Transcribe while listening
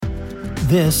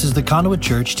This is the Conduit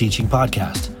Church Teaching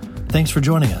Podcast. Thanks for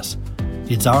joining us.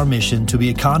 It's our mission to be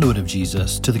a conduit of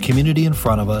Jesus to the community in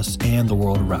front of us and the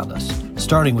world around us,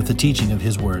 starting with the teaching of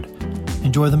His Word.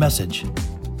 Enjoy the message.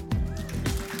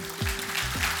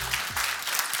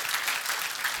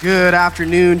 Good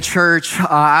afternoon, church.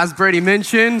 As Brady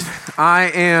mentioned,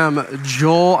 I am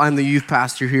Joel. I'm the youth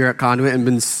pastor here at Conduit and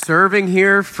been serving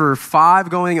here for 5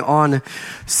 going on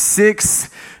 6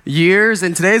 years.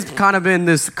 And today's kind of been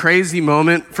this crazy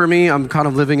moment for me. I'm kind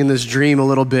of living in this dream a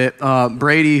little bit.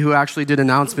 Brady, who actually did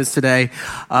announcements today,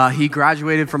 he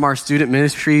graduated from our student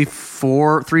ministry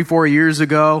 4 years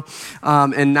ago,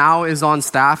 and now is on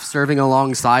staff serving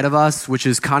alongside of us, which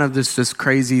is kind of this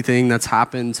crazy thing that's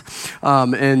happened.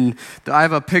 And I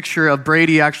have a picture of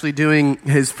Brady actually doing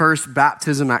his first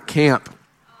baptism at camp.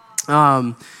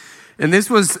 And this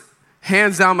was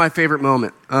hands down my favorite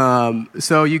moment.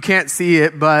 So you can't see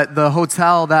it, but the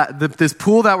hotel this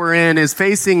pool that we're in is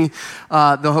facing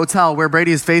the hotel where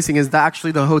Brady is facing is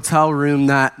actually the hotel room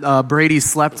that Brady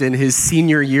slept in his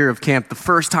senior year of camp, the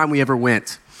first time we ever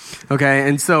went. Okay,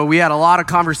 and so we had a lot of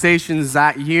conversations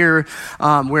that year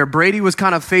where Brady was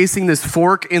kind of facing this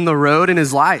fork in the road in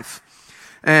his life.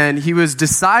 And he was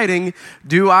deciding,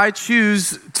 do I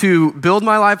choose to build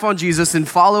my life on Jesus and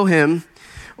follow Him,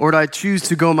 or did I choose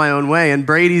to go my own way? And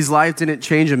Brady's life didn't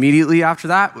change immediately after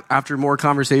that, after more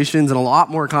conversations and a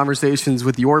lot more conversations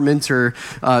with your mentor,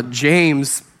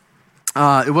 James.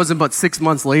 It wasn't but 6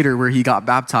 months later where he got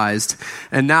baptized.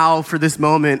 And now for this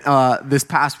moment, this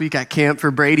past week at camp,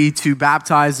 for Brady to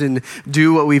baptize and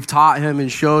do what we've taught him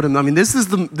and showed him. I mean, this is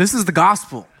the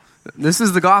gospel. This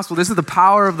is the gospel. This is the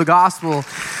power of the gospel.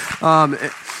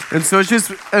 And so it's just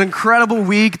an incredible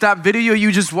week. That video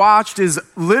you just watched is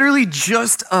literally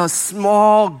just a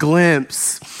small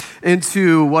glimpse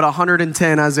into what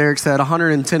 110, as Eric said,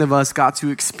 110 of us got to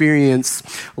experience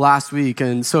last week.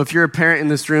 And so if you're a parent in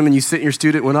this room and you sit in your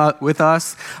student with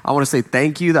us, I want to say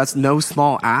thank you. That's no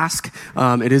small ask.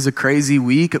 It is a crazy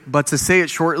week, but to say it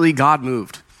shortly, God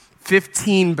moved.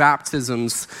 15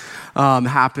 baptisms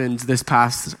happened this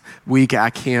past week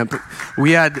at camp.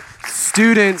 We had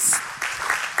students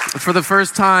for the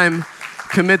first time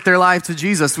commit their life to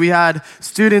Jesus. We had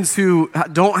students who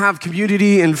don't have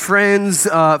community and friends,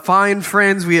 find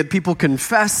friends. We had people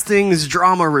confess things,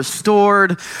 drama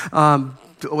restored,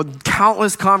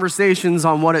 countless conversations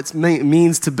on what it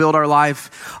means to build our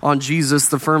life on Jesus,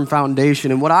 the firm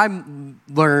foundation. And what I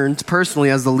learned personally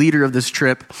as the leader of this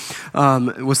trip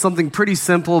was something pretty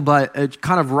simple, but it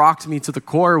kind of rocked me to the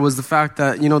core, was the fact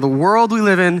that, the world we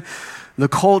live in, the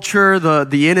culture,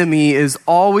 the enemy is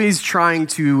always trying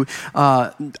to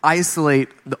isolate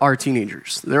our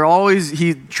teenagers. They're always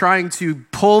trying to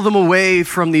pull them away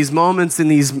from these moments in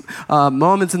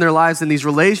their lives and these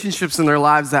relationships in their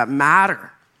lives that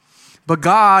matter. But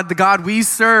God, the God we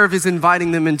serve, is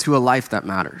inviting them into a life that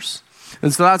matters.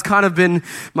 And so that's kind of been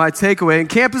my takeaway. And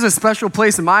camp is a special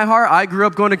place in my heart. I grew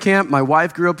up going to camp. My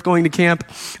wife grew up going to camp.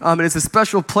 And it's a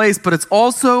special place, but it's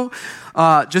also,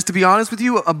 just to be honest with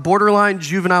you, a borderline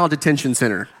juvenile detention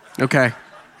center. Okay.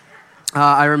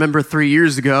 I remember 3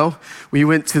 years ago, we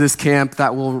went to this camp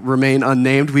that will remain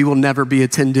unnamed. We will never be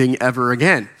attending ever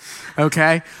again.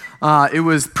 Okay. It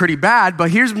was pretty bad,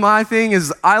 but here's my thing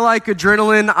is I like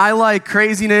adrenaline, I like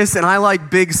craziness, and I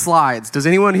like big slides. Does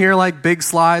anyone here like big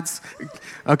slides?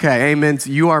 Okay, amen.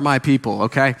 You are my people,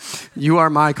 okay? You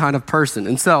are my kind of person.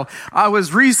 And so I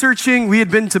was researching. We had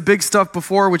been to big stuff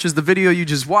before, which is the video you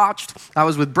just watched. I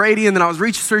was with Brady, and then I was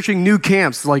researching new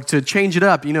camps, like to change it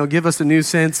up, give us a new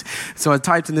sense. So I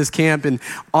typed in this camp, and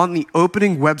on the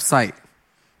opening website,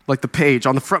 like the page,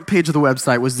 on the front page of the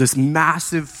website was this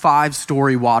massive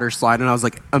 5-story water slide. And I was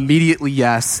like, immediately,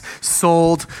 yes,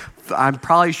 sold. I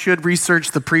probably should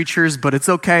research the preachers, but it's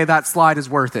okay. That slide is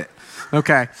worth it.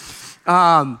 Okay.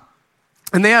 And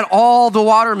they had all the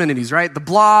water amenities, right? The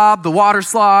blob, the water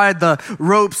slide, the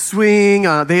rope swing.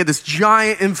 They had this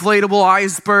giant inflatable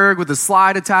iceberg with a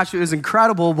slide attached. It was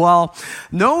incredible. Well,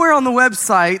 nowhere on the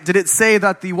website did it say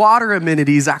that the water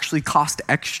amenities actually cost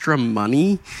extra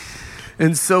money.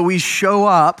 And so we show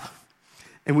up,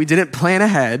 and we didn't plan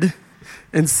ahead.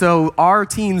 And so our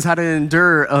teens had to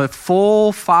endure a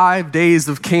full 5 days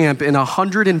of camp in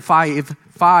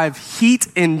 105 heat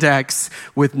index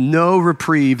with no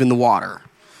reprieve in the water,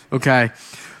 okay?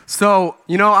 So,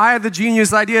 I had the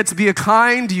genius idea to be a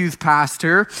kind youth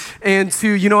pastor and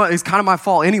to, it's kind of my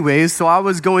fault anyways, so I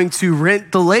was going to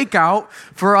rent the lake out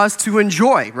for us to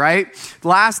enjoy, right?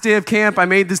 Last day of camp, I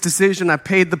made this decision, I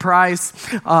paid the price,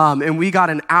 and we got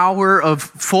an hour of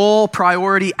full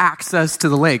priority access to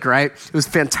the lake, right? It was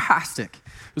fantastic.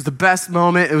 It was the best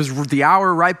moment. It was the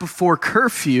hour right before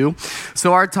curfew.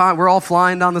 So our time, we're all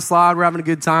flying down the slide. We're having a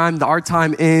good time. Our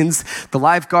time ends. The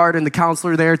lifeguard and the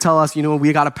counselor there tell us,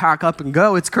 we got to pack up and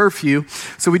go. It's curfew.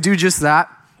 So we do just that.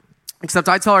 Except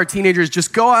I tell our teenagers,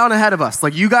 just go out ahead of us.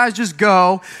 Like, you guys just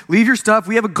go, leave your stuff.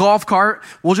 We have a golf cart.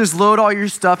 We'll just load all your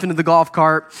stuff into the golf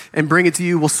cart and bring it to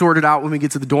you. We'll sort it out when we get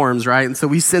to the dorms, right? And so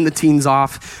we send the teens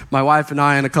off. My wife and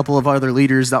I and a couple of other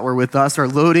leaders that were with us are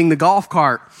loading the golf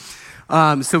cart.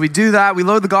 So we do that. We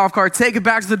load the golf cart, take it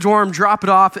back to the dorm, drop it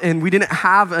off, and we didn't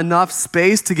have enough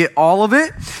space to get all of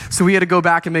it. So we had to go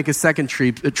back and make a second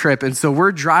trip. And so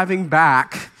we're driving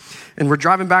back. And we're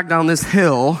driving back down this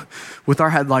hill with our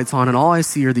headlights on, and all I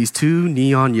see are these two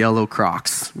neon yellow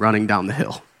Crocs running down the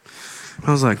hill. And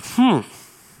I was like,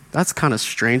 that's kind of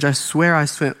strange. I swear I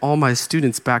sent all my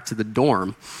students back to the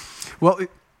dorm.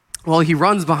 Well, he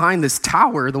runs behind this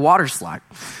tower, the water slide.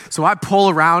 So I pull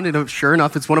around, and sure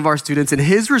enough, it's one of our students, and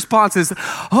his response is,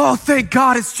 oh, thank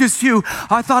God it's just you.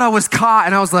 I thought I was caught.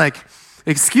 And I was like,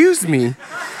 excuse me?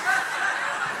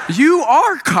 You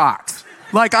are caught.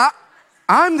 Like,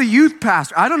 I'm the youth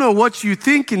pastor. I don't know what you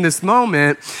think in this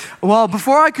moment. Well,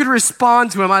 before I could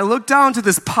respond to him, I looked down to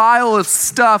this pile of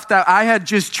stuff that I had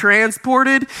just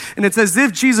transported, and it's as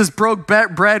if Jesus broke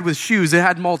bread with shoes. It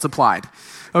had multiplied,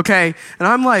 okay? And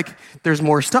I'm like, there's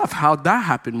more stuff. How'd that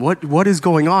happen? What is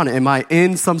going on? Am I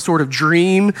in some sort of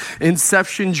dream,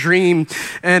 inception dream?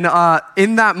 And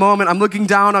in that moment, I'm looking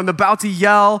down. I'm about to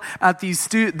yell at this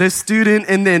student,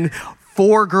 and then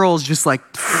 4 girls just like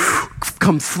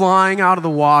come flying out of the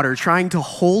water, trying to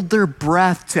hold their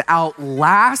breath to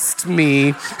outlast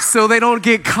me so they don't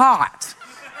get caught.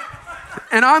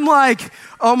 And I'm like,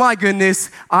 oh my goodness,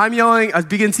 I'm yelling, I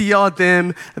begin to yell at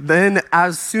them. Then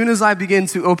as soon as I begin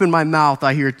to open my mouth,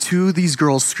 I hear 2 of these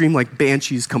girls scream like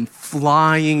banshees come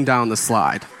flying down the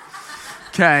slide.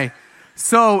 Okay.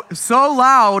 So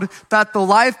loud that the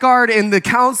lifeguard and the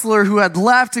counselor who had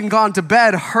left and gone to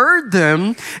bed heard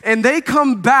them, and they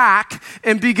come back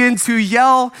and begin to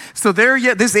yell. So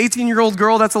this 18-year-old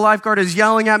girl that's a lifeguard is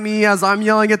yelling at me as I'm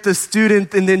yelling at the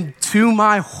student, and then to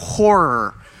my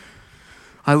horror,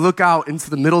 I look out into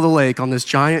the middle of the lake on this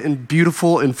giant and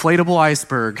beautiful inflatable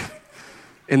iceberg,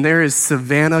 and there is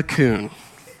Savannah Kuhn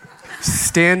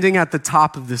standing at the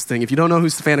top of this thing. If you don't know who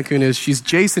Savannah Kuhn is, she's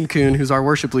Jason Kuhn, who's our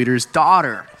worship leader's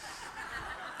daughter.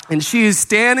 And she is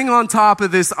standing on top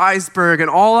of this iceberg, and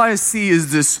all I see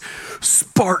is this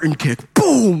Spartan kick.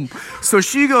 Boom! So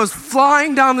she goes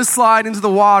flying down the slide into the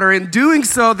water, and doing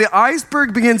so, the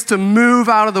iceberg begins to move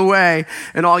out of the way,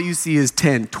 and all you see is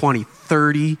 10, 20,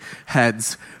 30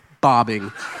 heads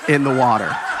bobbing in the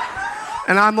water.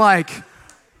 And I'm like,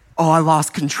 oh, I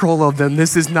lost control of them.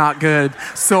 This is not good.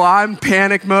 So I'm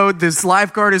panic mode. This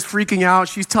lifeguard is freaking out.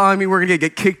 She's telling me we're going to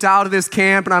get kicked out of this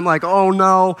camp. And I'm like, oh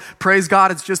no, praise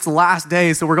God, it's just the last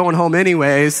day, so we're going home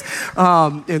anyways.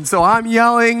 And so I'm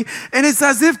yelling. And it's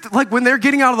as if, like, when they're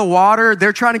getting out of the water,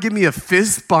 they're trying to give me a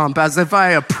fist bump as if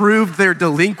I approved their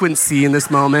delinquency in this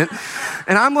moment.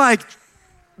 And I'm like,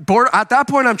 at that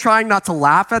point, I'm trying not to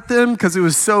laugh at them because it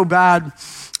was so bad.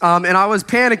 And I was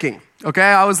panicking. Okay,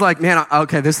 I was like, man,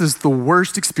 okay, this is the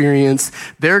worst experience.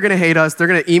 They're going to hate us. They're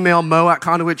going to email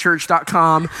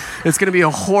mo@conduitchurch.com. It's going to be a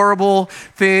horrible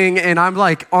thing. And I'm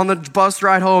like on the bus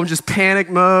ride home, just panic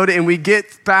mode. And we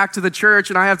get back to the church,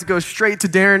 and I have to go straight to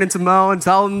Darren and to Mo and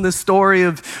tell them the story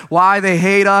of why they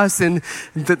hate us. And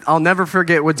I'll never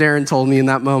forget what Darren told me in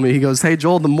that moment. He goes, hey,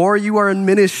 Joel, the more you are in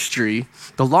ministry,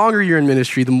 the longer you're in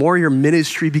ministry, the more your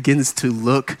ministry begins to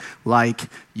look like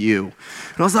you.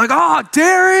 And I was like, oh,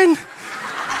 Darren,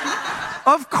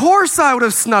 of course I would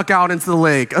have snuck out into the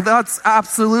lake. That's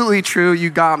absolutely true. You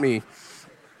got me.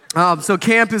 So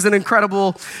camp is an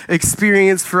incredible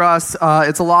experience for us.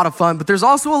 It's a lot of fun, but there's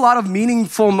also a lot of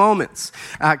meaningful moments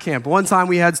at camp. One time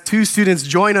we had 2 students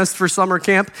join us for summer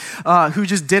camp who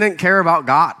just didn't care about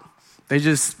God. They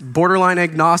just borderline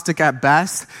agnostic at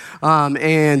best.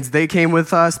 And they came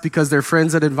with us because their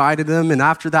friends had invited them. And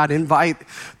after that invite,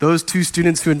 those 2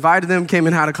 students who invited them came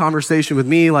and had a conversation with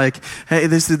me like, hey,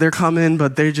 they're coming,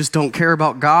 but they just don't care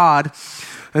about God.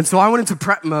 And so I went into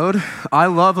prep mode. I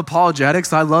love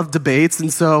apologetics. I love debates.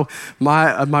 And so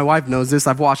my wife knows this.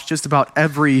 I've watched just about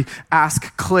every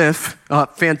Ask Cliff,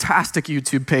 fantastic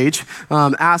YouTube page,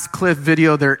 Ask Cliff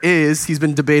video there is. He's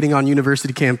been debating on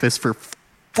university campus for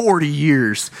 40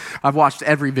 years. I've watched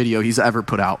every video he's ever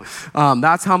put out.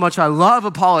 That's how much I love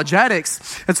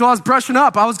apologetics. And so I was brushing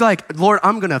up. I was like, Lord,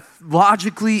 I'm going to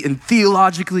logically and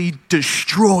theologically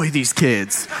destroy these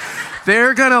kids.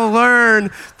 They're going to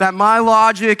learn that my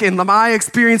logic and my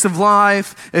experience of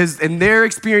life and their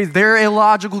experience, their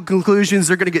illogical conclusions,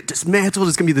 they're going to get dismantled.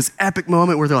 It's going to be this epic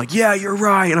moment where they're like, yeah, you're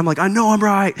right. And I'm like, I know I'm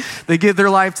right. They give their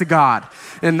life to God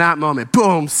in that moment.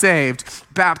 Boom, saved.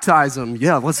 Baptize them.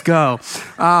 Yeah, let's go.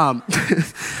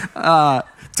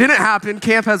 Didn't happen.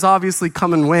 Camp has obviously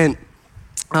come and went.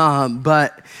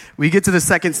 But we get to the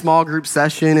second small group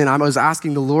session, and I was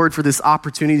asking the Lord for this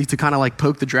opportunity to kind of like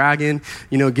poke the dragon,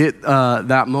 get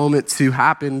that moment to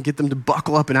happen, get them to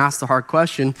buckle up and ask the hard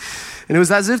question. And it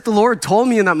was as if the Lord told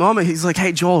me in that moment, he's like,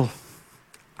 hey, Joel,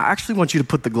 I actually want you to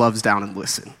put the gloves down and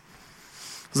listen.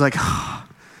 I was like,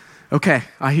 okay,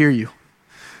 I hear you.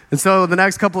 And so the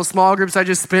next couple of small groups I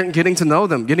just spent getting to know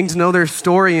them, getting to know their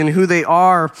story and who they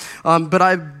are.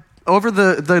 But over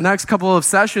the next couple of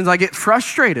sessions, I get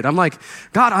frustrated. I'm like,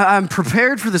 God, I'm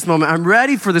prepared for this moment. I'm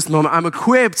ready for this moment. I'm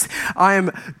equipped.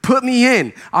 Put me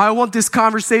in. I want this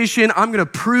conversation. I'm going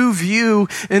to prove you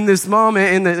in this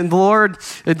moment. And the Lord,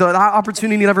 that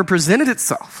opportunity never presented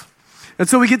itself. And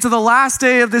so we get to the last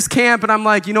day of this camp, and I'm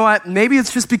like, you know what? Maybe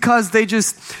it's just because they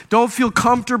just don't feel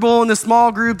comfortable in the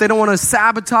small group. They don't want to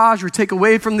sabotage or take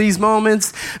away from these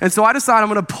moments. And so I decide I'm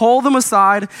going to pull them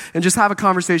aside and just have a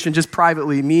conversation just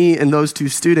privately, me and those two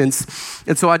students.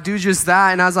 And so I do just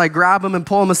that. And as I grab them and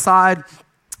pull them aside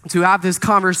to have this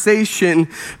conversation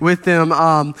with them,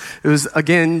 it was,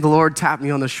 again, the Lord tapped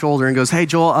me on the shoulder and goes, hey,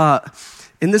 Joel,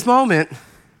 in this moment,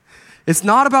 it's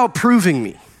not about proving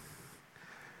me.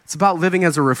 It's about living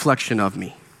as a reflection of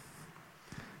me.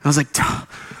 I was like,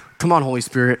 come on, Holy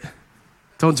Spirit,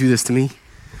 don't do this to me.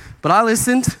 But I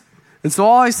listened. And so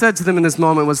all I said to them in this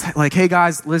moment was like, hey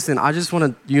guys, listen, I just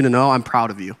want you to know I'm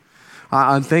proud of you.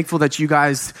 I'm thankful that you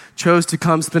guys chose to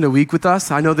come spend a week with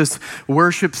us. I know this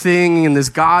worship thing and this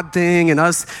God thing and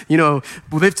us,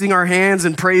 lifting our hands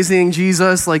and praising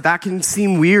Jesus, like that can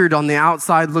seem weird on the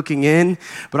outside looking in,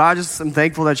 but I just am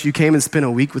thankful that you came and spent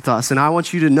a week with us. And I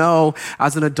want you to know,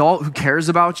 as an adult who cares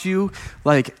about you,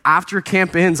 like after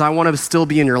camp ends, I want to still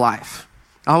be in your life.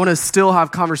 I want to still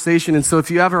have conversation. And so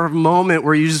if you ever have a moment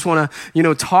where you just want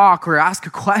to, talk or ask a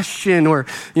question or,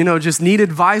 just need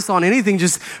advice on anything,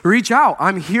 just reach out.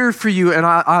 I'm here for you. And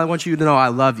I want you to know I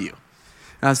love you.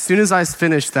 As soon as I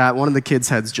finished that, one of the kids'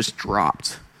 heads just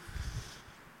dropped.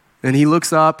 And he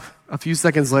looks up a few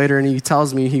seconds later and he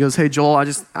tells me, he goes, hey, Joel,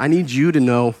 I need you to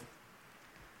know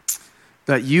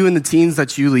that you and the teens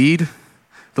that you lead,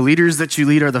 the leaders that you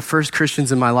lead are the first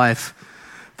Christians in my life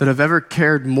that have ever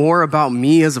cared more about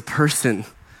me as a person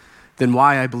than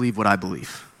why I believe what I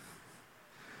believe.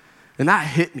 And that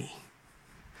hit me.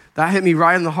 That hit me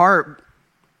right in the heart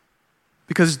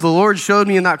because the Lord showed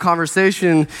me in that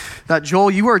conversation that, Joel,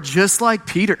 you are just like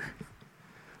Peter.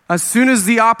 As soon as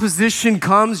the opposition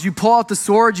comes, you pull out the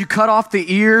sword, you cut off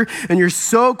the ear, and you're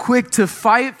so quick to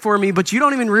fight for me, but you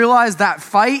don't even realize that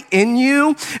fight in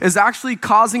you is actually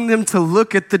causing them to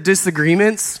look at the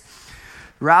disagreements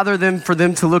rather than for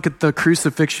them to look at the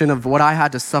crucifixion of what I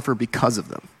had to suffer because of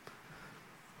them.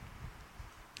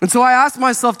 And so I asked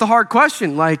myself the hard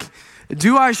question, like,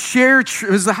 do I share,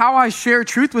 is how I share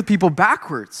truth with people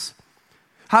backwards?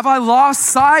 Have I lost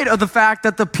sight of the fact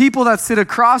that the people that sit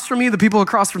across from me, the people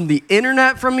across from the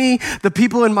internet from me, the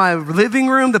people in my living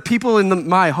room, the people in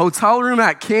my hotel room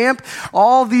at camp,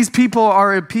 all these people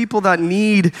are people that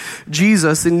need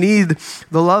Jesus and need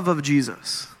the love of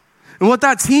Jesus. And what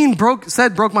that teen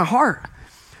said broke my heart.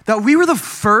 That we were the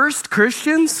first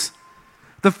Christians,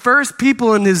 the first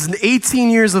people in his 18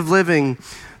 years of living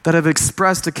that have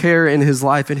expressed a care in his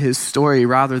life and his story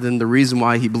rather than the reason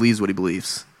why he believes what he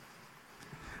believes.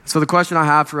 So the question I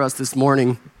have for us this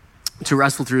morning to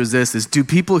wrestle through is this, do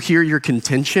people hear your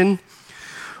contention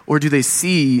or do they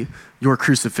see your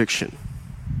crucifixion?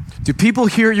 Do people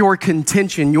hear your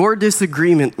contention, your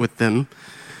disagreement with them,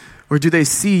 or do they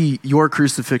see your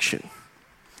crucifixion?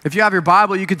 If you have your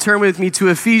Bible, you could turn with me to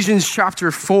Ephesians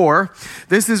chapter 4.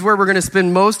 This is where we're going to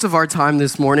spend most of our time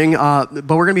this morning, but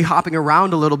we're going to be hopping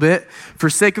around a little bit. For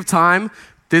sake of time,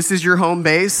 this is your home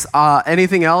base.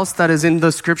 Anything else that is in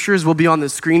the scriptures will be on the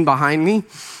screen behind me.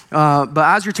 But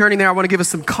as you're turning there, I want to give us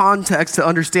some context to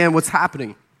understand what's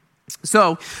happening.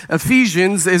 So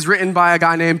Ephesians is written by a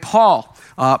guy named Paul.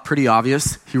 Pretty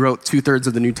obvious. He wrote 2/3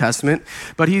 of the New Testament,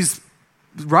 but he's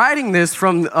writing this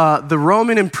from the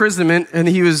Roman imprisonment, and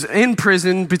he was in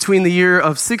prison between the year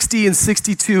of 60 and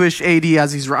 62-ish AD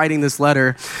as he's writing this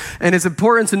letter. And it's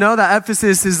important to know that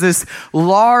Ephesus is this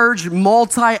large,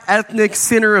 multi-ethnic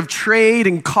center of trade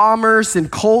and commerce and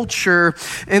culture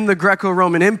in the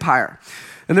Greco-Roman Empire.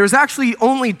 And there's actually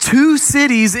only 2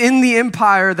 cities in the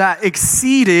empire that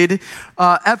exceeded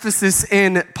Ephesus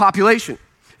in population.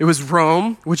 It was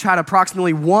Rome, which had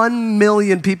approximately 1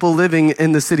 million people living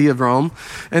in the city of Rome.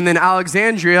 And then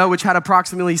Alexandria, which had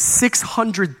approximately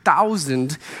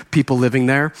 600,000 people living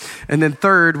there. And then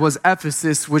third was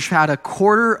Ephesus, which had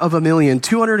 250,000,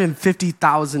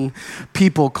 250,000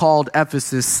 people called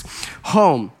Ephesus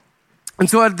home. And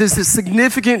so it had this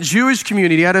significant Jewish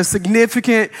community, it had a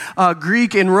significant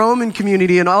Greek and Roman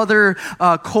community and other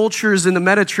cultures in the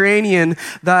Mediterranean,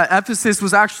 that Ephesus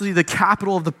was actually the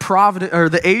capital of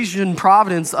the Asian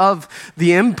province of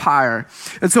the empire.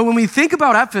 And so when we think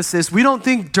about Ephesus, we don't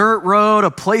think dirt road,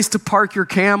 a place to park your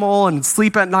camel and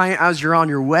sleep at night as you're on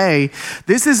your way.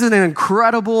 This is an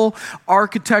incredible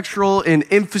architectural and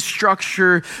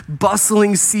infrastructure,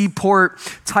 bustling seaport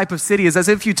type of city. It's as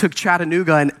if you took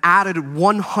Chattanooga and added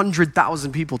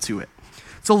 100,000 people to it.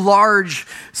 It's a large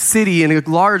city, and a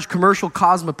large commercial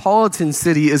cosmopolitan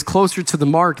city is closer to the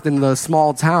mark than the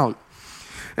small town.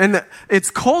 And its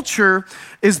culture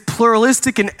is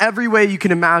pluralistic in every way you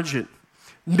can imagine.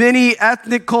 Many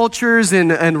ethnic cultures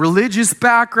and religious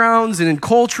backgrounds and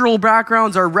cultural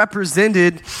backgrounds are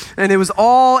represented, and it was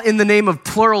all in the name of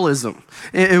pluralism.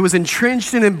 It was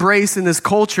entrenched and embraced in this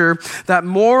culture that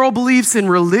moral beliefs and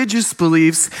religious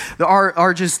beliefs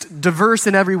are just diverse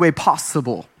in every way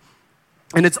possible.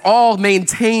 And it's all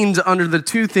maintained under the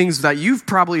two things that you've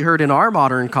probably heard in our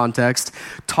modern context: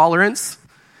 tolerance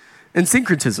and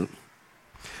syncretism.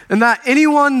 And that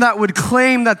anyone that would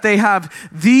claim that they have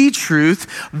the truth,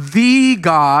 the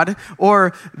God,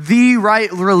 or the right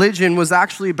religion was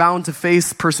actually bound to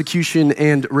face persecution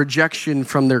and rejection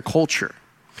from their culture.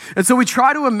 And so we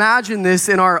try to imagine this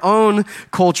in our own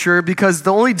culture, because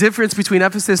the only difference between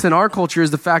Ephesus and our culture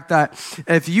is the fact that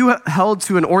if you held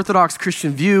to an Orthodox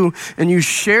Christian view and you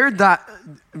shared that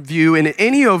view in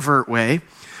any overt way,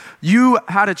 you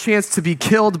had a chance to be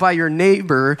killed by your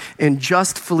neighbor, and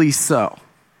justly so.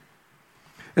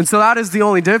 And so that is the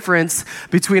only difference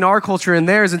between our culture and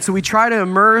theirs. And so we try to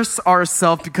immerse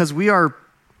ourselves because we're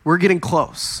getting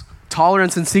close.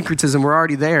 Tolerance and syncretism, we're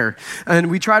already there. And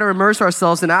we try to immerse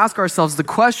ourselves and ask ourselves, the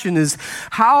question is,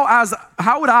 how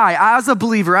would I, as a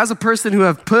believer, as a person who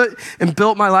have put and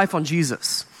built my life on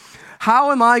Jesus,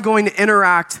 how am I going to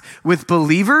interact with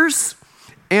believers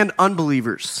and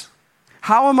unbelievers?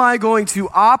 How am I going to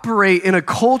operate in a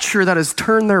culture that has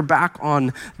turned their back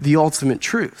on the ultimate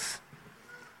truth?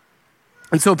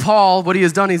 And so Paul, what he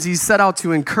has done is he's set out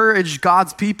to encourage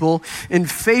God's people in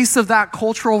face of that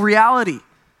cultural reality.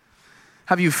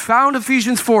 Have you found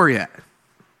Ephesians 4 yet?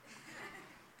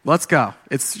 Let's go.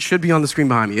 It should be on the screen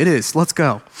behind me. It is. Let's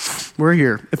go. We're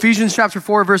here. Ephesians chapter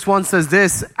 4, verse 1 says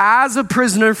this: "As a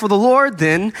prisoner for the Lord,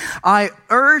 then, I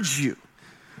urge you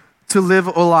to live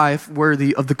a life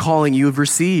worthy of the calling you have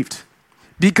received.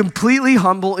 Be completely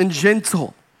humble and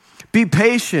gentle. Be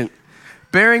patient,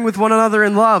 bearing with one another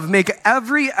in love. Make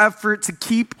every effort to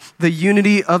keep the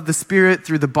unity of the Spirit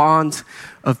through the bond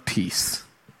of peace.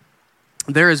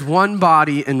 There is one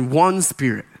body and one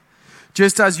Spirit,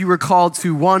 just as you were called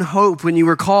to one hope when you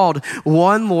were called,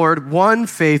 one Lord, one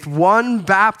faith, one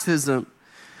baptism,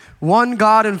 one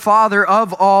God and Father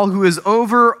of all, who is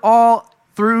over all,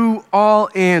 through all,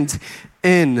 and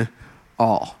in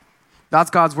all."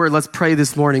 That's God's word. Let's pray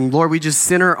this morning. Lord, we just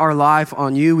center our life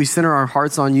on you. We center our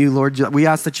hearts on you, Lord. We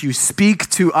ask that you speak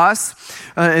to us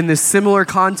in this similar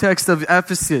context of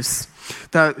Ephesus,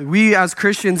 that we as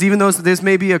Christians, even though this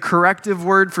may be a corrective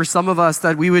word for some of us,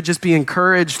 that we would just be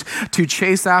encouraged to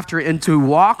chase after it and to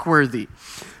walk worthy.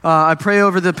 I pray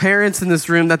over the parents in this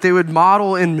room that they would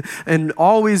model and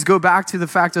always go back to the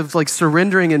fact of like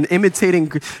surrendering and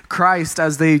imitating Christ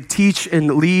as they teach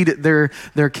and lead their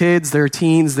kids, their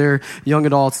teens, their young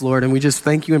adults, Lord. And we just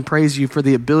thank you and praise you for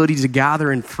the ability to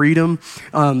gather in freedom,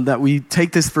 that we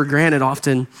take this for granted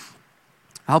often.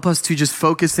 Help us to just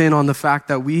focus in on the fact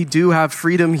that we do have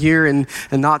freedom here and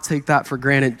not take that for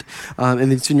granted.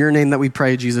 And it's in your name that we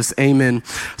pray, Jesus. Amen.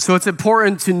 So it's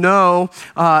important to know,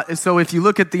 so if you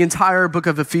look at the entire book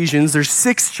of Ephesians, there's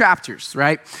 6 chapters,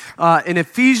 right? In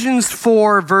Ephesians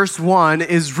 4, verse 1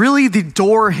 is really the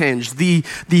door hinge, the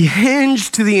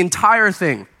hinge to the entire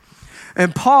thing.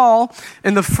 And Paul,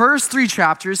 in the first 3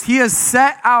 chapters, he has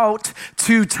set out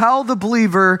to tell the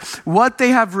believer what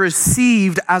they have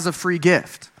received as a free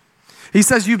gift. He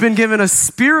says, you've been given a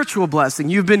spiritual blessing.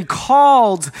 You've been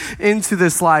called into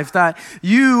this life, that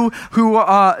you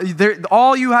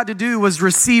all you had to do was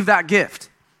receive that gift.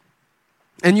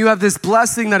 And you have this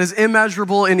blessing that is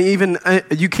immeasurable, and even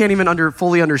you can't even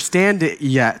fully understand it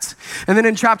yet. And then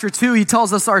in chapter 2, he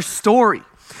tells us our story.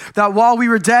 That while we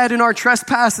were dead in our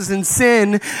trespasses and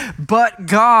sin, but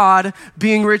God,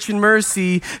 being rich in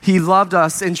mercy, he loved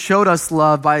us and showed us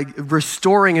love by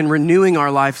restoring and renewing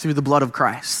our life through the blood of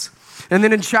Christ. And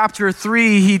then in chapter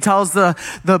 3, he tells the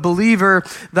believer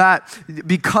that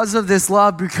because of this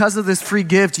love, because of this free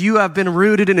gift, you have been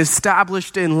rooted and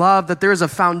established in love, that there is a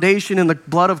foundation in the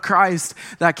blood of Christ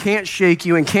that can't shake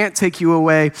you and can't take you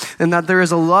away, and that there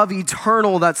is a love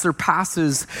eternal that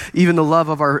surpasses even the love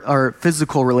of our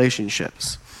physical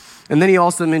relationships. And then he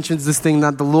also mentions this thing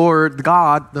that the Lord,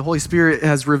 God, the Holy Spirit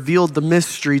has revealed the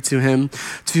mystery to him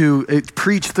to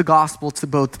preach the gospel to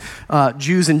both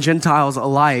Jews and Gentiles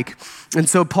alike. And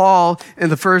so Paul, in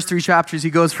the first 3 chapters, he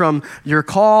goes from your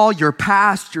call, your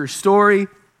past, your story,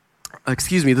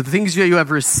 the things you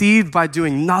have received by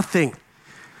doing nothing,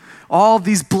 all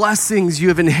these blessings you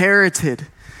have inherited,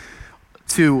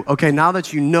 to, okay, now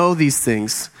that you know these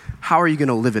things, how are you going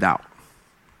to live it out?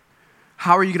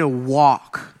 How are you going to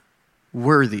walk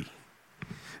worthy?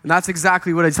 And that's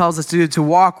exactly what it tells us to do, to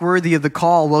walk worthy of the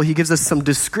call. Well, he gives us some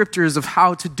descriptors of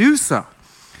how to do so.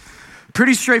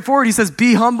 Pretty straightforward. He says,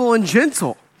 be humble and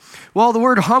gentle. Well, the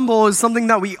word humble is something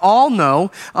that we all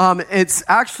know. It's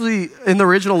actually, in the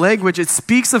original language, it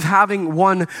speaks of having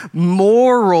one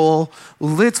moral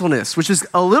littleness, which is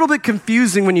a little bit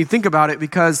confusing when you think about it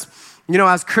because,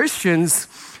 as Christians,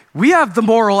 we have the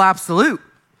moral absolute.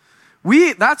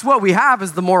 That's what we have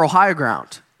is the moral high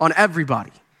ground on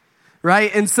everybody,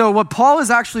 right? And so what Paul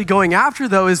is actually going after,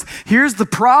 though, is here's the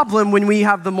problem when we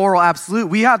have the moral absolute.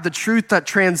 We have the truth that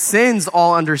transcends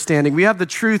all understanding. We have the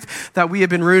truth that we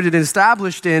have been rooted and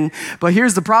established in. But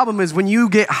here's the problem is when you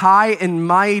get high and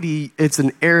mighty, it's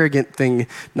an arrogant thing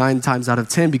 9 times out of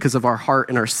 10 because of our heart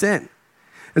and our sin.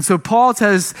 And so Paul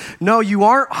says, no, you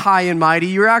aren't high and mighty.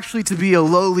 You're actually to be a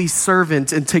lowly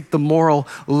servant and take the moral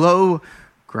low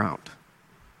ground.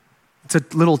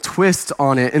 It's a little twist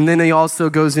on it. And then he also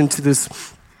goes into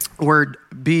this word,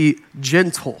 be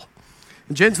gentle.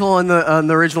 Gentle in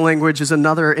the original language is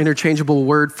another interchangeable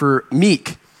word for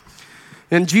meek.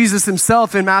 And Jesus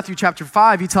himself in Matthew chapter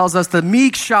 5, he tells us the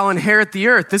meek shall inherit the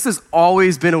earth. This has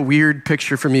always been a weird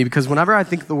picture for me because whenever I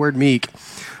think of the word meek,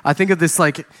 I think of this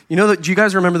do you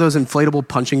guys remember those inflatable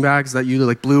punching bags that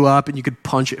you blew up and you could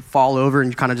punch it, fall over,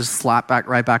 and you kind of just slap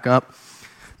right back up?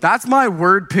 That's my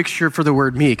word picture for the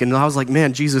word meek. And I was like,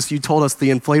 man, Jesus, you told us the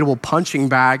inflatable punching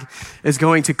bag is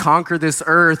going to conquer this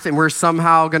earth and we're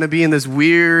somehow going to be in this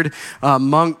weird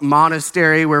monk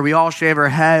monastery where we all shave our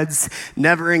heads,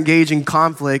 never engage in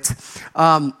conflict.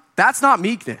 That's not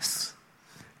meekness.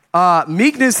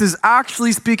 Meekness is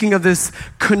actually speaking of this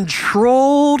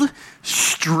controlled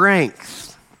strength.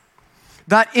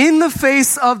 That in the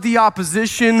face of the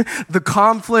opposition, the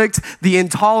conflict, the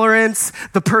intolerance,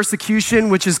 the persecution,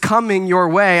 which is coming your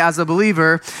way as a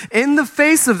believer, in the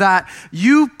face of that,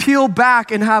 you peel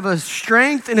back and have a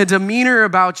strength and a demeanor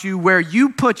about you where you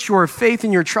put your faith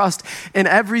and your trust in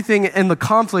everything in the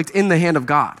conflict in the hand of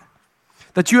God.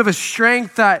 That you have a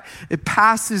strength that it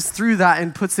passes through that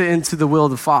and puts it into the will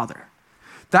of the Father.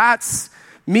 That's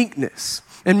meekness.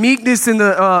 And meekness in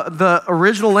the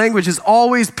original language is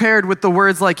always paired with the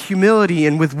words like humility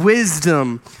and with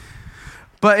wisdom.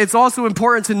 But it's also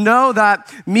important to know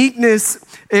that meekness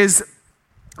is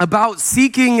about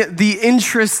seeking the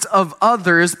interest of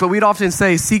others, but we'd often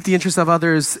say seek the interest of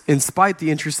others in spite the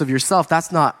interest of yourself.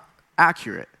 That's not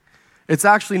accurate. It's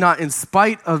actually not in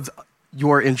spite of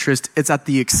your interest. It's at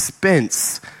the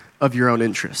expense of your own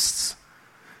interests.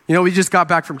 We just got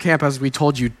back from camp, as we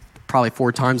told you probably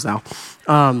 4 times now.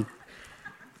 And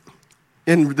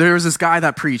there was this guy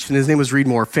that preached, and his name was Reed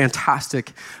Moore,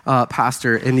 fantastic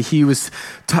pastor. And he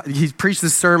preached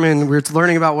this sermon. We were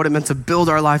learning about what it meant to build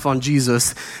our life on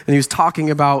Jesus. And he was talking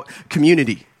about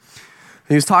community. And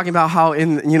he was talking about how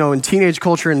in teenage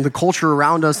culture and the culture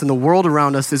around us and the world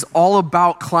around us is all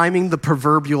about climbing the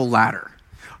proverbial ladder.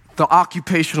 The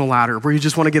occupational ladder, where you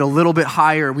just want to get a little bit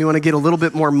higher. We want to get a little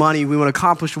bit more money. We want to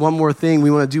accomplish one more thing.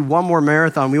 We want to do one more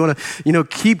marathon. We want to,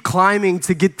 keep climbing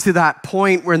to get to that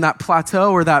point where in that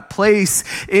plateau or that place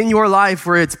in your life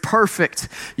where it's perfect.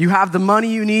 You have the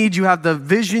money you need. You have the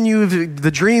vision.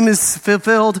 The dream is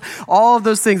fulfilled. All of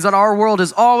those things that our world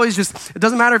is always it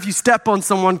doesn't matter if you step on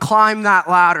someone, climb that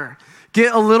ladder.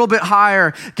 Get a little bit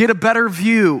higher. Get a better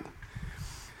view.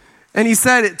 And he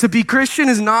said, to be Christian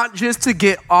is not just to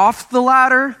get off the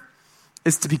ladder,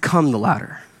 it's to become the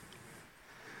ladder.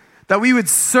 That we would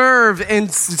serve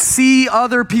and see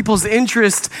other people's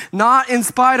interest, not in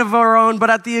spite of our own, but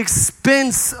at the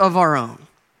expense of our own.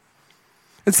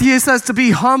 And so he says to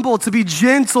be humble, to be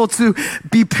gentle, to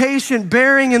be patient,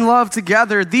 bearing in love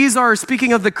together. These are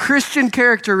speaking of the Christian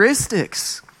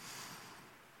characteristics.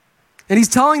 And he's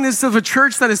telling this of a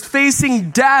church that is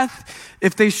facing death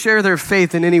if they share their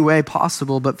faith in any way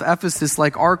possible. But for Ephesus,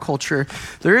 like our culture,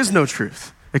 there is no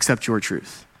truth except your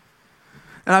truth.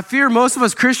 And I fear most of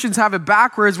us Christians have it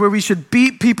backwards, where we should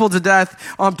beat people to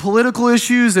death on political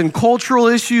issues and cultural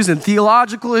issues and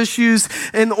theological issues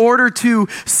in order to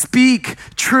speak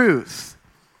truth.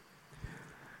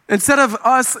 Instead of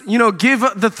us, give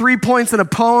the 3 points in a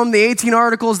poem, the 18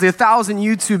 articles, the 1,000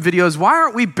 YouTube videos, why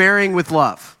aren't we bearing with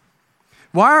love?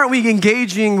 Why aren't we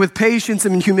engaging with patience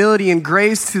and humility and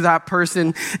grace to that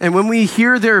person? And when we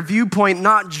hear their viewpoint,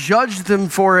 not judge them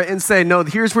for it and say, no,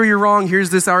 here's where you're wrong. Here's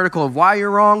this article of why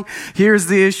you're wrong. Here's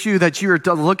the issue that you're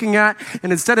looking at.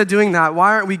 And instead of doing that, why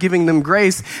aren't we giving them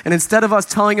grace? And instead of us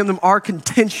telling them our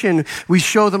contention, we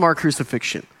show them our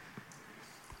crucifixion.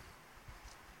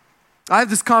 I have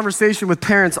this conversation with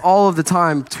parents all of the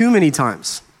time, too many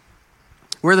times,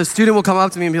 where the student will come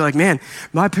up to me and be like, man,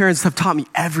 my parents have taught me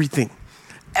everything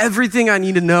I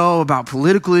need to know about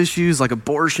political issues like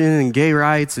abortion and gay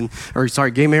rights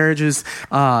gay marriages,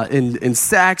 and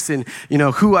sex and,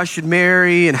 who I should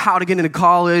marry and how to get into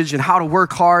college and how to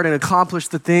work hard and accomplish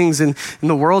the things in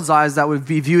the world's eyes that would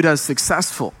be viewed as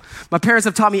successful. My parents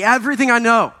have taught me everything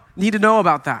I need to know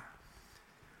about that.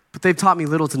 But they've taught me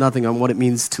little to nothing on what it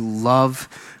means to love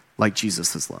like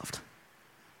Jesus has loved.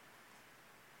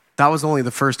 That was only the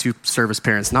first two service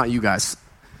parents, not you guys.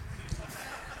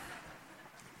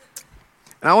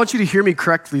 And I want you to hear me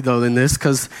correctly, though, in this,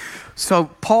 so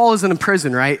Paul is in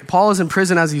prison, right? Paul is in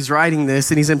prison as he's writing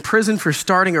this, and he's in prison for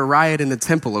starting a riot in the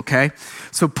temple, okay?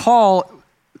 So Paul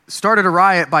started a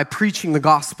riot by preaching the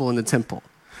gospel in the temple.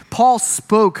 Paul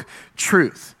spoke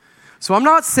truth. So I'm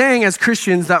not saying as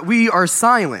Christians that we are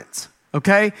silent,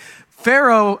 okay?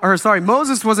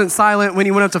 Moses wasn't silent when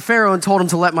he went up to Pharaoh and told him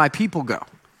to let my people go.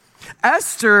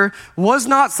 Esther was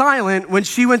not silent when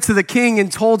she went to the king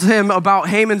and told him about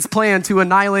Haman's plan to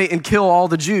annihilate and kill all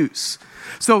the Jews.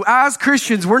 So as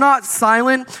Christians, we're not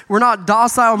silent. We're not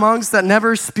docile monks that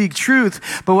never speak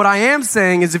truth. But what I am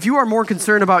saying is if you are more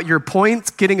concerned about your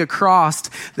point getting across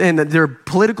and their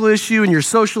political issue and your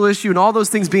social issue and all those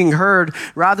things being heard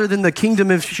rather than the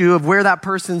kingdom issue of where that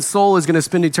person's soul is going to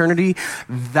spend eternity,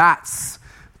 that's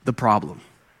the problem.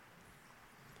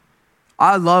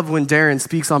 I love when Darren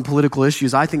speaks on political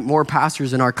issues. I think more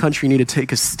pastors in our country need to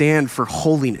take a stand for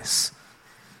holiness.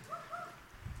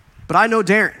 But I know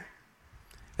Darren.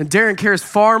 And Darren cares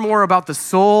far more about the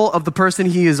soul of the person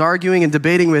he is arguing and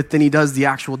debating with than he does the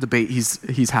actual debate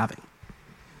he's having.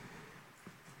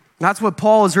 That's what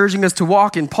Paul is urging us to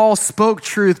walk in. Paul spoke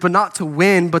truth, but not to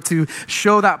win, but to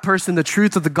show that person the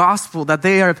truth of the gospel, that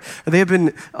they have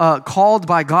been called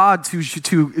by God to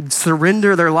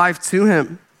surrender their life to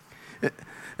him.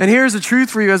 And here's the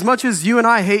truth for you. As much as you and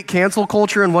I hate cancel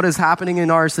culture and what is happening in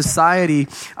our society,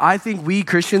 I think we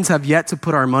Christians have yet to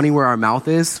put our money where our mouth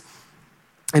is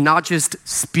and not just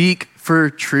speak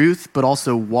for truth, but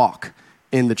also walk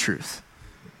in the truth.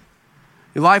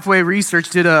 Lifeway Research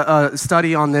did a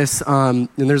study on this, and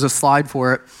there's a slide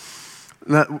for it.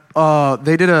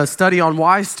 They did a study on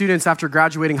why students after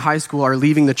graduating high school are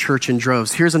leaving the church in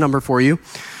droves. Here's a number for you.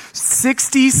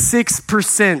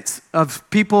 66% of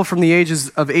people from the ages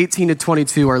of 18 to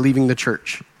 22 are leaving the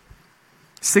church.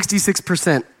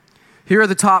 66%. Here are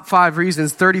the top 5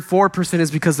 reasons. 34% is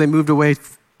because they moved away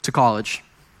to college,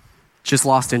 just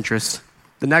lost interest.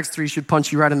 The next 3 should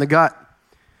punch you right in the gut.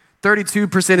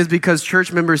 32% is because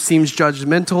church members seems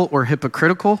judgmental or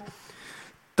hypocritical.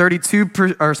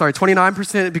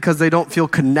 29% because they don't feel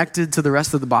connected to the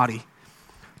rest of the body.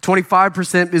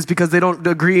 25% is because they don't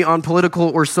agree on political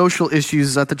or social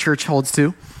issues that the church holds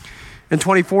to. And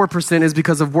 24% is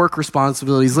because of work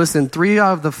responsibilities. Listen, 3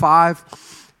 of the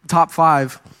top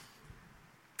 5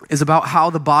 is about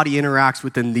how the body interacts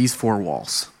within these 4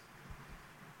 walls.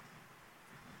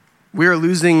 We are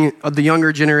losing the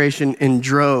younger generation in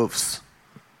droves.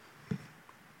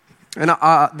 And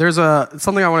there's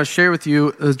something I want to share with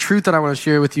you. The truth that I want to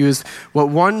share with you is what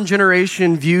one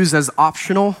generation views as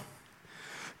optional,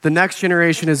 the next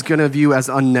generation is going to view as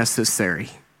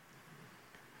unnecessary.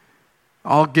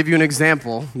 I'll give you an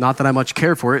example, not that I much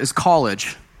care for it, is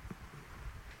college.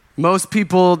 Most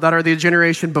people that are the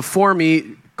generation before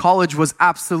me, college was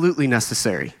absolutely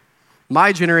necessary.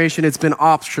 My generation, it's been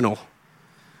optional.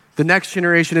 The next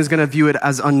generation is going to view it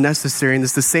as unnecessary, and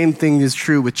it's the same thing is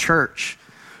true with church.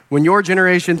 When one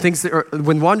generation thinks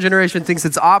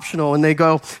it's optional and they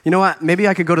go, you know what, maybe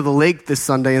I could go to the lake this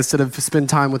Sunday instead of spend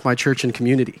time with my church and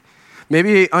community.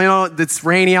 Maybe, it's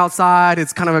rainy outside,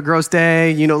 it's kind of a gross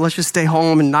day, let's just stay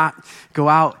home and not go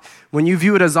out. When you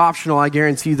view it as optional, I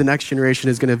guarantee you the next generation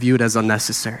is going to view it as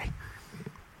unnecessary.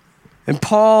 And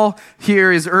Paul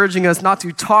here is urging us not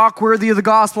to talk worthy of the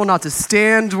gospel, not to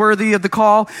stand worthy of the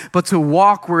call, but to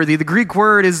walk worthy. The Greek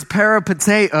word is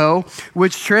peripateo,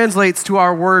 which translates to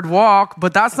our word walk,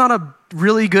 but that's not a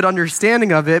really good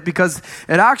understanding of it because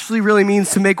it actually really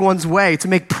means to make one's way, to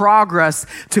make progress,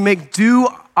 to make due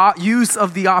use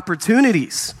of the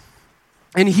opportunities.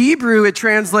 In Hebrew, it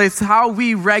translates how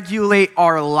we regulate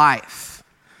our life.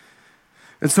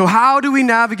 And so how do we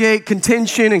navigate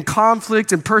contention and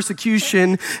conflict and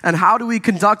persecution, and how do we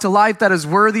conduct a life that is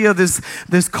worthy of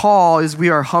this call? Is we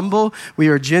are humble, we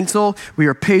are gentle, we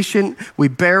are patient, we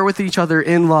bear with each other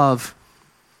in love.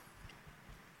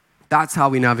 That's how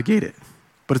we navigate it.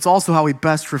 But it's also how we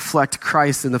best reflect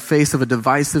Christ in the face of a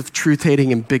divisive,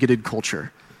 truth-hating, and bigoted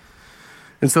culture.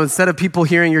 And so instead of people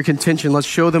hearing your contention, let's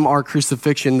show them our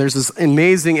crucifixion. There's this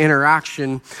amazing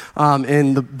interaction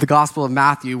in the Gospel of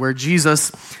Matthew where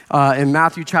Jesus, in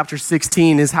Matthew chapter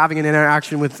 16, is having an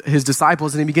interaction with his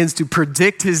disciples, and he begins to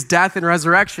predict his death and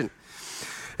resurrection.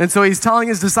 And so he's telling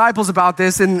his disciples about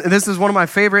this, and this is one of my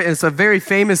favorite. It's a very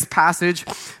famous passage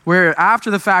where after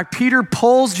the fact, Peter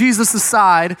pulls Jesus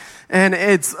aside, and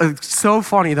it's so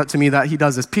funny to me that he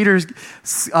does this. Peter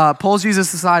pulls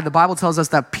Jesus aside. The Bible tells us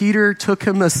that Peter took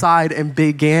him aside and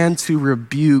began to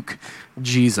rebuke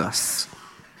Jesus.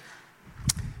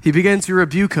 He began to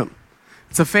rebuke him.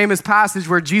 It's a famous passage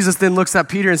where Jesus then looks at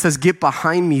Peter and says, "Get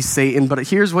behind me, Satan." But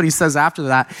here's what he says after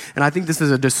that, and I think this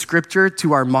is a descriptor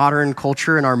to our modern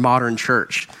culture and our modern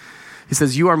church. He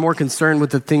says, "You are more concerned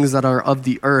with the things that are of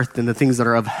the earth than the things that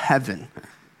are of heaven."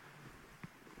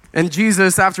 And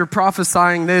Jesus, after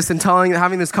prophesying this and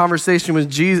having this conversation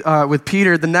with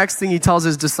Peter, the next thing he tells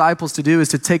his disciples to do is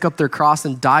to take up their cross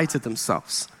and die to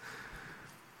themselves.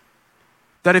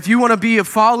 That if you want to be a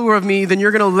follower of me, then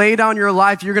you're going to lay down your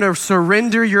life, you're going to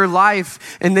surrender your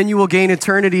life, and then you will gain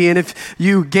eternity. And if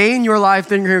you gain your life,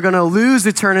 then you're going to lose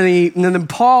eternity. And then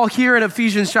Paul here in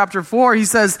Ephesians chapter 4, he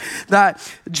says that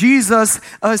Jesus,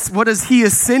 what does he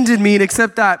ascended mean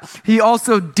except that he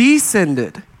also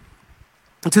descended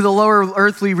to the lower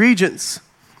earthly regions.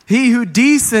 He who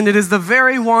descended is the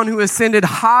very one who ascended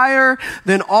higher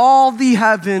than all the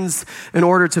heavens in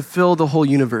order to fill the whole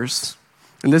universe.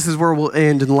 And this is where we'll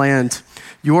end and land.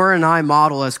 Your and I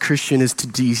model as Christian is to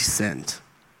descend.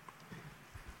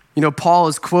 You know, Paul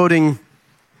is quoting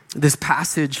this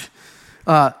passage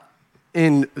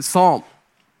in Psalm.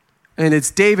 And it's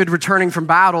David returning from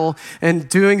battle, and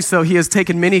doing so, he has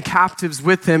taken many captives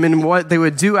with him. And what they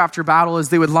would do after battle is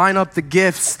they would line up the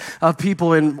gifts of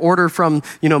people in order from,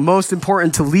 most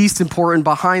important to least important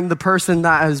behind the person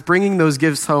that is bringing those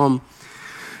gifts home.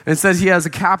 And says he has a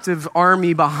captive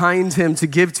army behind him to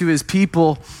give to his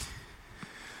people.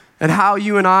 And how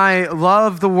you and I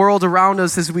love the world around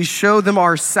us as we show them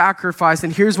our sacrifice.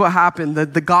 And here's what happened.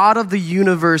 The God of the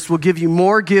universe will give you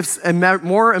more gifts and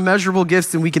more immeasurable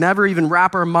gifts than we can ever even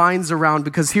wrap our minds around.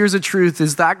 Because here's the truth,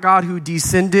 is that God who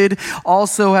descended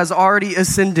also has already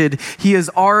ascended. He has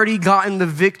already gotten the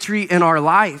victory in our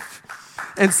life.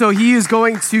 And so he is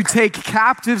going to take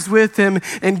captives with him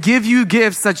and give you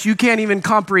gifts that you can't even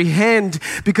comprehend,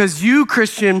 because you,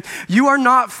 Christian, you are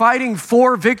not fighting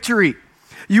for victory.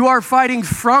 You are fighting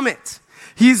from it.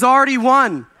 He's already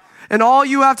won. And all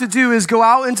you have to do is go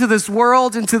out into this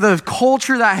world, into the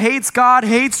culture that hates God,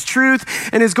 hates truth,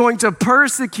 and is going to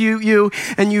persecute you.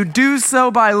 And you do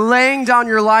so by laying down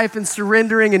your life and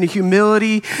surrendering in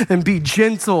humility, and be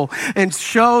gentle and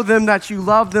show them that you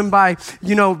love them by,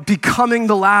 becoming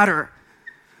the latter.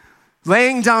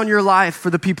 Laying down your life for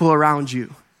the people around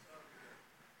you.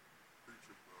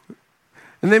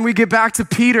 And then we get back to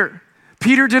Peter.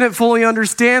 Peter didn't fully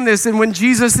understand this, and when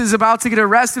Jesus is about to get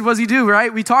arrested, what does he do,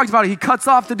 right? We talked about it. He cuts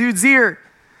off the dude's ear.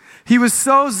 He was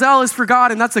so zealous for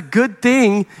God, and that's a good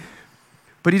thing,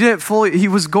 but he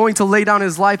was going to lay down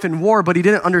his life in war, but he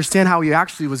didn't understand how he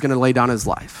actually was going to lay down his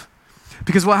life.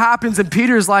 Because what happens in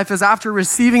Peter's life is after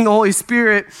receiving the Holy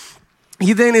Spirit,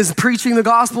 he then is preaching the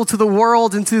gospel to the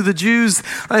world and to the Jews,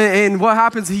 and what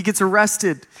happens? He gets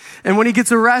arrested. And when he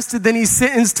gets arrested, then he's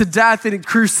sentenced to death and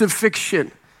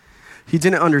crucifixion. He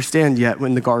didn't understand yet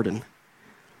in the garden.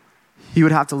 He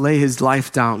would have to lay his life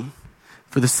down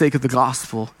for the sake of the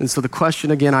gospel. And so the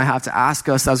question again I have to ask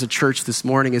us as a church this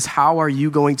morning is, how are you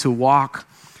going to walk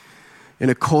in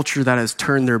a culture that has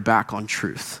turned their back on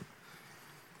truth?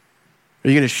 Are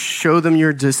you going to show them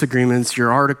your disagreements,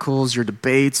 your articles, your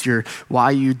debates,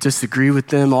 why you disagree with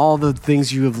them, all the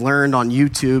things you have learned on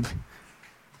YouTube?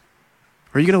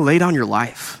 Or are you going to lay down your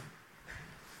life?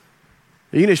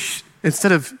 Are you going to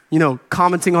instead of,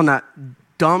 commenting on that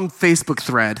dumb Facebook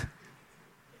thread,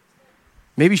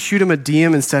 maybe shoot him a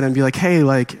DM instead and be like, hey,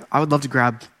 I would love to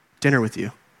grab dinner with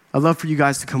you. I'd love for you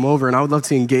guys to come over, and I would love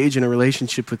to engage in a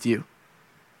relationship with you.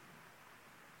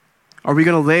 Are we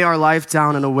going to lay our life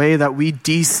down in a way that we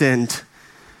descend,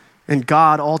 and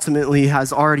God ultimately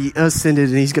has already ascended,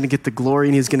 and he's going to get the glory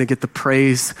and he's going to get the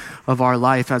praise of our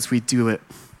life as we do it?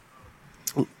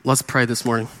 Let's pray this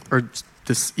morning, or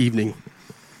this evening.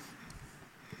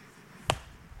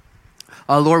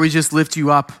 Lord, we just lift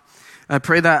you up. I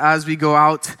pray that as we go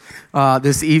out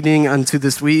this evening into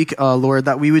this week, Lord,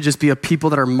 that we would just be a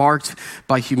people that are marked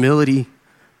by humility,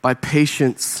 by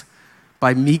patience,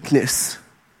 by meekness,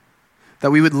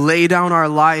 that we would lay down our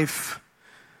life,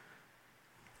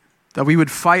 that we would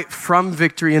fight from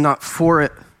victory and not for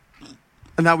it,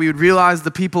 and that we would realize the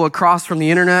people across from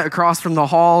the internet, across from the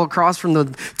hall, across from the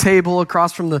table,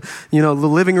 across from the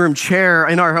living room chair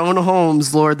in our own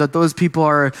homes, Lord, that those people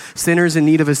are sinners in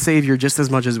need of a Savior just as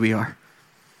much as we are.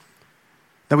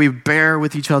 That we bear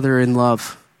with each other in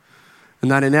love.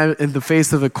 And that in the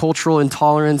face of a cultural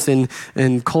intolerance and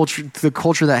the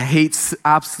culture that hates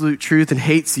absolute truth and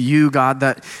hates you, God,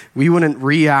 that we wouldn't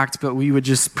react, but we would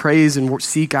just praise and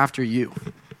seek after you.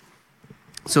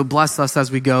 So bless us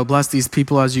as we go. Bless these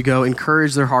people as you go.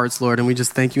 Encourage their hearts, Lord. And we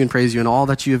just thank you and praise you in all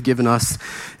that you have given us.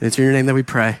 And it's in your name that we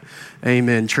pray.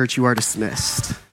 Amen. Church, you are dismissed.